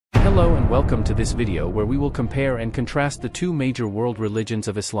Hello and welcome to this video where we will compare and contrast the two major world religions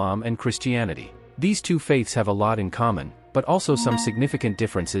of Islam and Christianity. These two faiths have a lot in common, but also some significant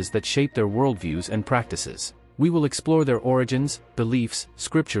differences that shape their worldviews and practices. We will explore their origins, beliefs,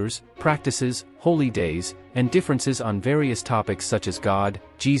 scriptures, practices, holy days, and differences on various topics such as God,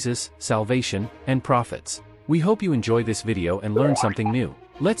 Jesus, salvation, and prophets. We hope you enjoy this video and learn something new.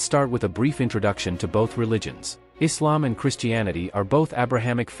 Let's start with a brief introduction to both religions. Islam and Christianity are both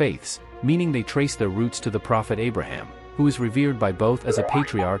Abrahamic faiths, meaning they trace their roots to the prophet Abraham, who is revered by both as a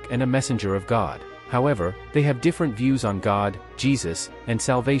patriarch and a messenger of God. However, they have different views on God, Jesus, and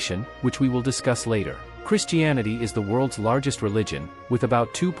salvation, which we will discuss later. Christianity is the world's largest religion, with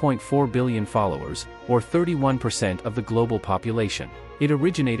about 2.4 billion followers, or 31% of the global population. It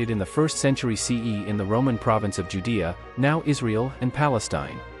originated in the 1st century CE in the Roman province of Judea, now Israel and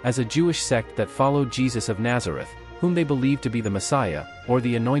Palestine, as a Jewish sect that followed Jesus of Nazareth, whom they believed to be the Messiah, or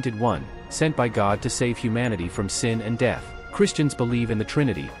the Anointed One, sent by God to save humanity from sin and death. Christians believe in the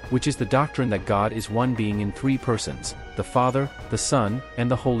Trinity, which is the doctrine that God is one being in three persons, the Father, the Son, and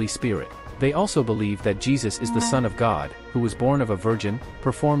the Holy Spirit. They also believe that Jesus is the Son of God, who was born of a virgin,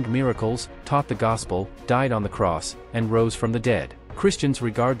 performed miracles, taught the gospel, died on the cross, and rose from the dead. Christians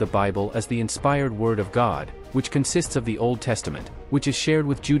regard the Bible as the inspired Word of God, which consists of the Old Testament, which is shared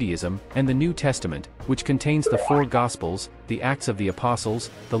with Judaism, and the New Testament, which contains the four Gospels, the Acts of the Apostles,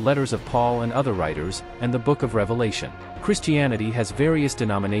 the letters of Paul and other writers, and the Book of Revelation. Christianity has various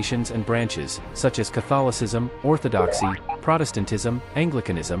denominations and branches, such as Catholicism, Orthodoxy, Protestantism,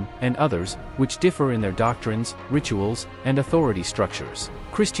 Anglicanism, and others, which differ in their doctrines, rituals, and authority structures.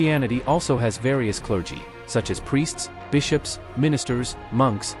 Christianity also has various clergy, such as priests, bishops, ministers,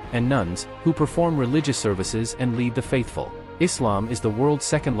 monks, and nuns, who perform religious services and lead the faithful. Islam is the world's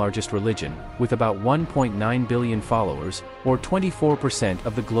second largest religion, with about 1.9 billion followers, or 24%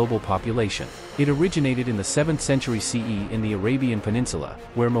 of the global population. It originated in the 7th century CE in the Arabian Peninsula,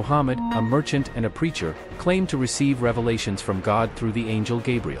 where Muhammad, a merchant and a preacher, claimed to receive revelations from God through the angel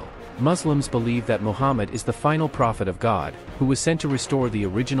Gabriel. Muslims believe that Muhammad is the final prophet of God, who was sent to restore the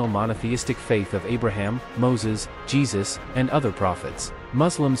original monotheistic faith of Abraham, Moses, Jesus, and other prophets.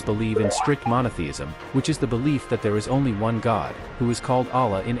 Muslims believe in strict monotheism, which is the belief that there is only one God, who is called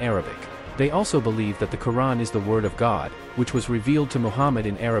Allah in Arabic. They also believe that the Quran is the word of God, which was revealed to Muhammad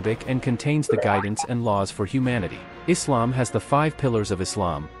in Arabic and contains the guidance and laws for humanity. Islam has the 5 pillars of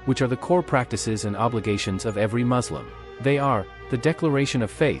Islam, which are the core practices and obligations of every Muslim. They are, the declaration of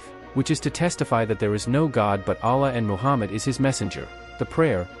faith, which is to testify that there is no God but Allah and Muhammad is his messenger. The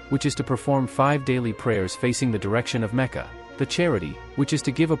prayer, which is to perform 5 daily prayers facing the direction of Mecca. The charity, which is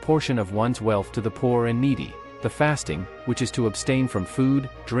to give a portion of one's wealth to the poor and needy. The fasting, which is to abstain from food,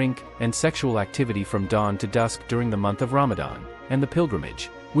 drink, and sexual activity from dawn to dusk during the month of Ramadan. And the pilgrimage,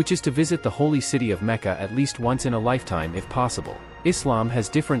 which is to visit the holy city of Mecca at least once in a lifetime if possible. Islam has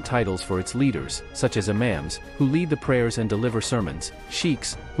different titles for its leaders, such as imams, who lead the prayers and deliver sermons,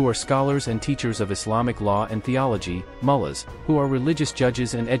 sheikhs, who are scholars and teachers of Islamic law and theology, mullahs, who are religious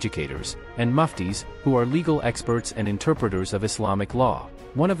judges and educators, and muftis, who are legal experts and interpreters of Islamic law.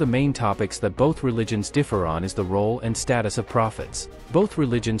 One of the main topics that both religions differ on is the role and status of prophets. Both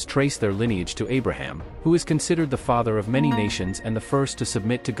religions trace their lineage to Abraham, who is considered the father of many nations and the first to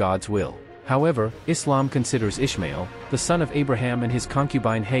submit to God's will. However, Islam considers Ishmael, the son of Abraham and his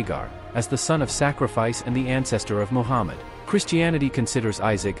concubine Hagar, as the son of sacrifice and the ancestor of Muhammad. Christianity considers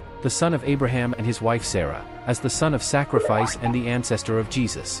Isaac, the son of Abraham and his wife Sarah, as the son of sacrifice and the ancestor of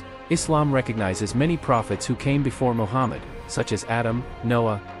Jesus. Islam recognizes many prophets who came before Muhammad, such as Adam,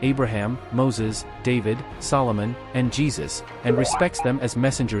 Noah, Abraham, Moses, David, Solomon, and Jesus, and respects them as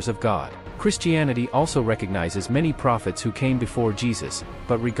messengers of God. Christianity also recognizes many prophets who came before Jesus,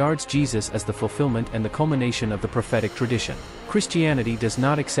 but regards Jesus as the fulfillment and the culmination of the prophetic tradition. Christianity does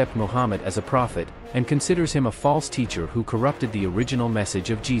not accept Muhammad as a prophet, and considers him a false teacher who corrupted the original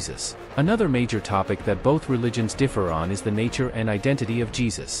message of Jesus. Another major topic that both religions differ on is the nature and identity of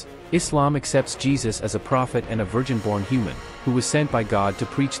Jesus. Islam accepts Jesus as a prophet and a virgin-born human, who was sent by God to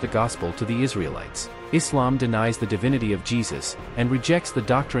preach the gospel to the Israelites. Islam denies the divinity of Jesus, and rejects the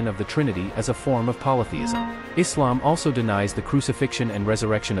doctrine of the Trinity as a form of polytheism. Islam also denies the crucifixion and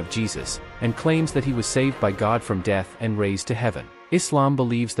resurrection of Jesus, and claims that he was saved by God from death and raised to heaven. Islam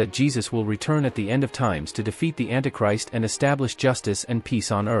believes that Jesus will return at the end of times to defeat the Antichrist and establish justice and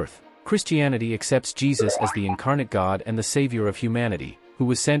peace on earth. Christianity accepts Jesus as the incarnate God and the Savior of humanity, who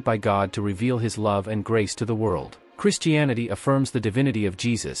was sent by God to reveal his love and grace to the world. Christianity affirms the divinity of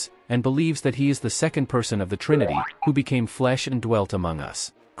Jesus, and believes that he is the second person of the Trinity, who became flesh and dwelt among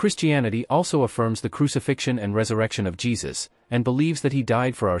us. Christianity also affirms the crucifixion and resurrection of Jesus, and believes that he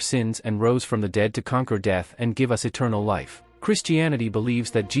died for our sins and rose from the dead to conquer death and give us eternal life. Christianity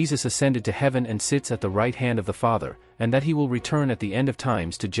believes that Jesus ascended to heaven and sits at the right hand of the Father, and that he will return at the end of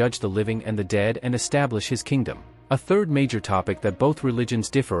times to judge the living and the dead and establish his kingdom. A third major topic that both religions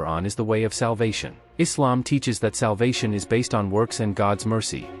differ on is the way of salvation. Islam teaches that salvation is based on works and God's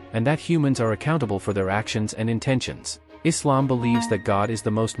mercy, and that humans are accountable for their actions and intentions. Islam believes that God is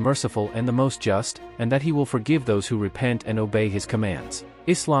the most merciful and the most just, and that he will forgive those who repent and obey his commands.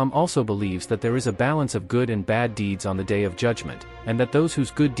 Islam also believes that there is a balance of good and bad deeds on the Day of Judgment, and that those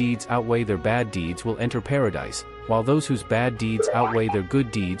whose good deeds outweigh their bad deeds will enter paradise, while those whose bad deeds outweigh their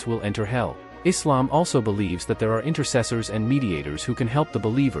good deeds will enter hell. Islam also believes that there are intercessors and mediators who can help the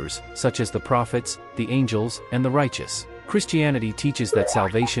believers, such as the prophets, the angels, and the righteous. Christianity teaches that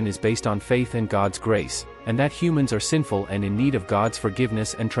salvation is based on faith and God's grace, and that humans are sinful and in need of God's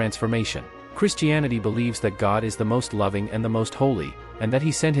forgiveness and transformation. Christianity believes that God is the most loving and the most holy, and that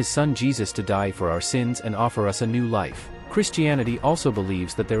he sent his son Jesus to die for our sins and offer us a new life. Christianity also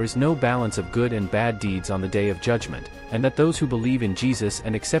believes that there is no balance of good and bad deeds on the Day of Judgment, and that those who believe in Jesus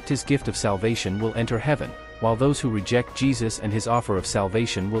and accept his gift of salvation will enter heaven, while those who reject Jesus and his offer of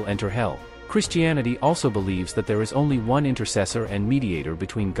salvation will enter hell. Christianity also believes that there is only one intercessor and mediator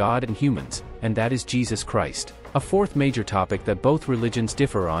between God and humans, and that is Jesus Christ. A fourth major topic that both religions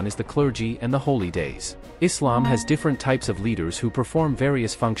differ on is the clergy and the holy days. Islam has different types of leaders who perform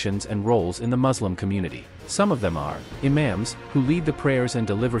various functions and roles in the Muslim community. Some of them are imams, who lead the prayers and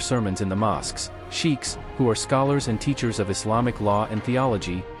deliver sermons in the mosques; sheikhs, who are scholars and teachers of Islamic law and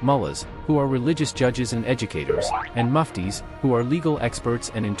theology; mullahs, who are religious judges and educators; and muftis, who are legal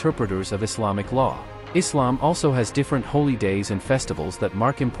experts and interpreters of Islamic law. Islam also has different holy days and festivals that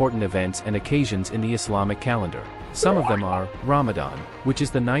mark important events and occasions in the Islamic calendar. Some of them are Ramadan, which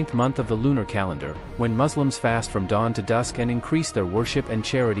is the 9th month of the lunar calendar, when Muslims fast from dawn to dusk and increase their worship and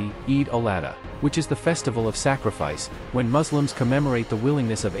charity; Eid al-Adha, which is the festival of sacrifice, when Muslims commemorate the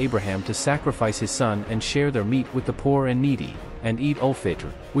willingness of Abraham to sacrifice his son and share their meat with the poor and needy; and Eid al-Fitr,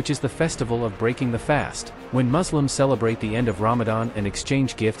 which is the festival of breaking the fast, when Muslims celebrate the end of Ramadan and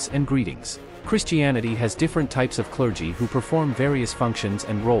exchange gifts and greetings. Christianity has different types of clergy who perform various functions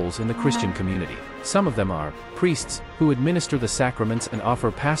and roles in the Christian community. Some of them are priests, who administer the sacraments and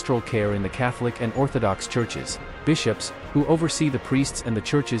offer pastoral care in the Catholic and Orthodox churches; bishops, who oversee the priests and the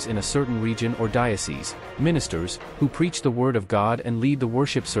churches in a certain region or diocese; ministers, who preach the word of God and lead the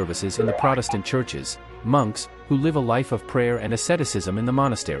worship services in the Protestant churches; monks, who live a life of prayer and asceticism in the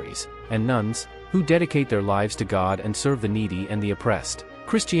monasteries; and nuns, who dedicate their lives to God and serve the needy and the oppressed.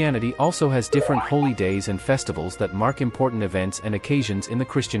 Christianity also has different holy days and festivals that mark important events and occasions in the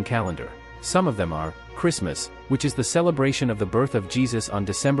Christian calendar. Some of them are Christmas, which is the celebration of the birth of Jesus on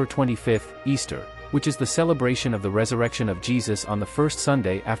December 25th, Easter, which is the celebration of the resurrection of Jesus on the first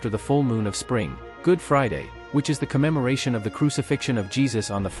Sunday after the full moon of spring; Good Friday, which is the commemoration of the crucifixion of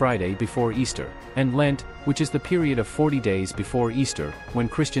Jesus on the Friday before Easter; and Lent, which is the period of 40 days before Easter, when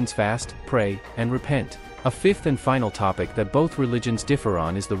Christians fast, pray, and repent. A fifth and final topic that both religions differ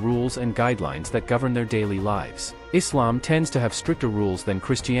on is the rules and guidelines that govern their daily lives. Islam tends to have stricter rules than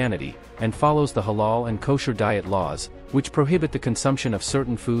Christianity, and follows the halal and kosher diet laws, which prohibit the consumption of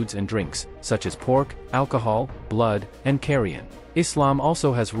certain foods and drinks, such as pork, alcohol, blood, and carrion. Islam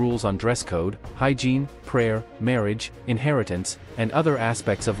also has rules on dress code, hygiene, prayer, marriage, inheritance, and other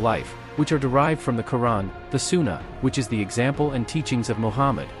aspects of life, which are derived from the Quran, the Sunnah, which is the example and teachings of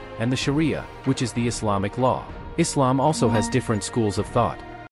Muhammad, and the Sharia, which is the Islamic law. Islam also has different schools of thought.